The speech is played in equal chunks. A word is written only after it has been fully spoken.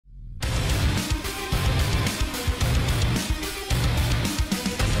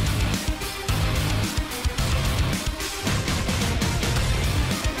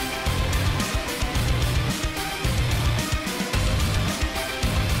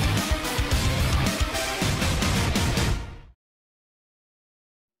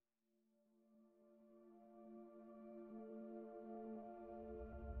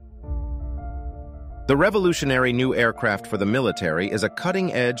The revolutionary new aircraft for the military is a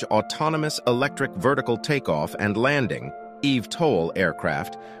cutting-edge autonomous electric vertical takeoff and landing eVTOL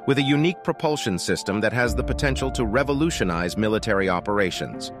aircraft with a unique propulsion system that has the potential to revolutionize military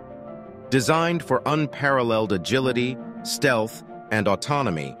operations. Designed for unparalleled agility, stealth, and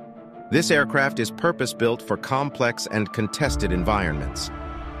autonomy, this aircraft is purpose-built for complex and contested environments.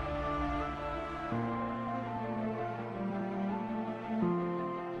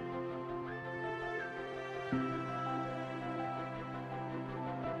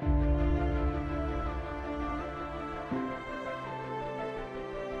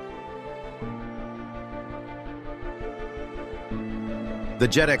 The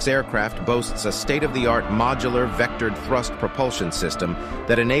JETX aircraft boasts a state-of-the-art modular vectored thrust propulsion system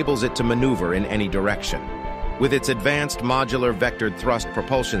that enables it to maneuver in any direction. With its advanced modular vectored thrust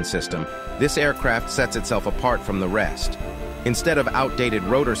propulsion system, this aircraft sets itself apart from the rest. Instead of outdated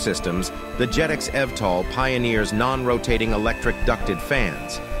rotor systems, the JETX eVTOL pioneers non-rotating electric ducted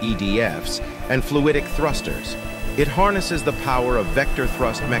fans, EDFs, and fluidic thrusters. It harnesses the power of vector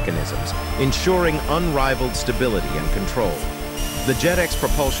thrust mechanisms, ensuring unrivaled stability and control. The JETX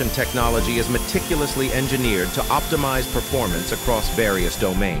propulsion technology is meticulously engineered to optimize performance across various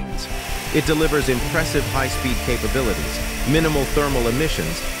domains. It delivers impressive high-speed capabilities, minimal thermal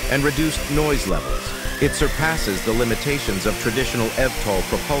emissions, and reduced noise levels. It surpasses the limitations of traditional eVTOL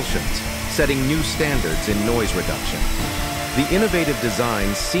propulsions, setting new standards in noise reduction. The innovative design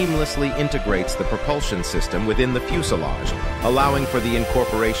seamlessly integrates the propulsion system within the fuselage, allowing for the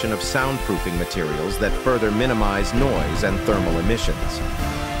incorporation of soundproofing materials that further minimize noise and thermal emissions.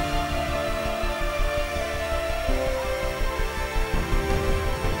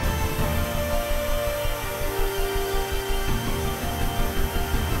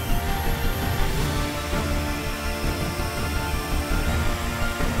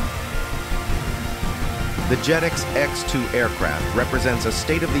 The JETX X2 aircraft represents a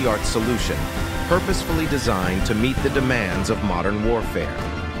state-of-the-art solution, purposefully designed to meet the demands of modern warfare.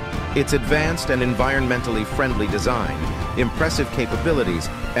 Its advanced and environmentally friendly design, impressive capabilities,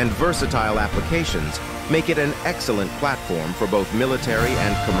 and versatile applications make it an excellent platform for both military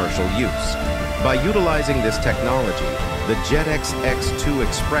and commercial use. By utilizing this technology, the JETX X2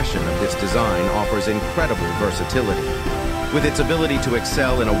 expression of this design offers incredible versatility. With its ability to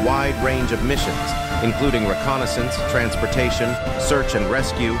excel in a wide range of missions, including reconnaissance, transportation, search and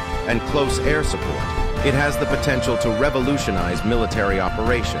rescue, and close air support, it has the potential to revolutionize military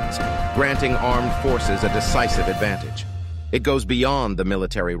operations, granting armed forces a decisive advantage. It goes beyond the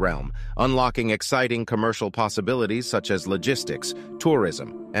military realm, unlocking exciting commercial possibilities such as logistics,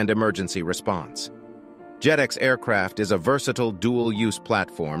 tourism, and emergency response. JETX aircraft is a versatile dual-use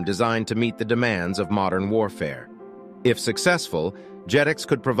platform designed to meet the demands of modern warfare. If successful, JETX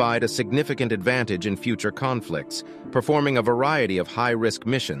could provide a significant advantage in future conflicts, performing a variety of high-risk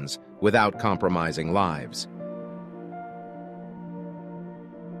missions without compromising lives.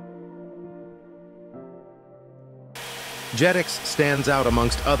 JETX stands out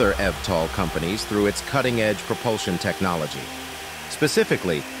amongst other eVTOL companies through its cutting-edge propulsion technology.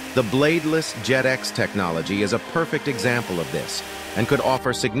 Specifically, the bladeless JETX technology is a perfect example of this and could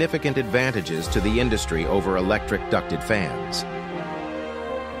offer significant advantages to the industry over electric ducted fans.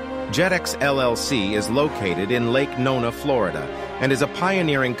 JETX LLC is located in Lake Nona, Florida, and is a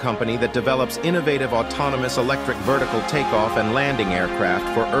pioneering company that develops innovative autonomous electric vertical takeoff and landing aircraft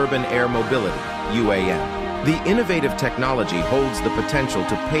for urban air mobility, UAM. The innovative technology holds the potential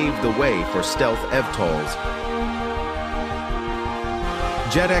to pave the way for stealth eVTOLs.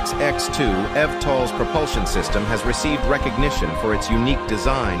 JETX X2 eVTOL's propulsion system has received recognition for its unique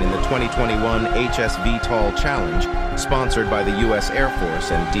design in the 2021 vtol Challenge, sponsored by the U.S. Air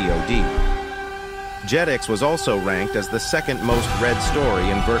Force and DoD. JETX was also ranked as the second most read story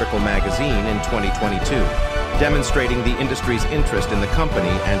in Vertical magazine in 2022, demonstrating the industry's interest in the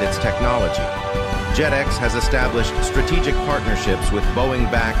company and its technology. JETX has established strategic partnerships with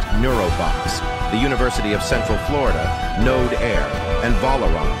Boeing-backed Neurobox, the University of Central Florida, Node Air, and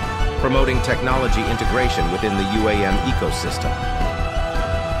Volaron, promoting technology integration within the UAM ecosystem.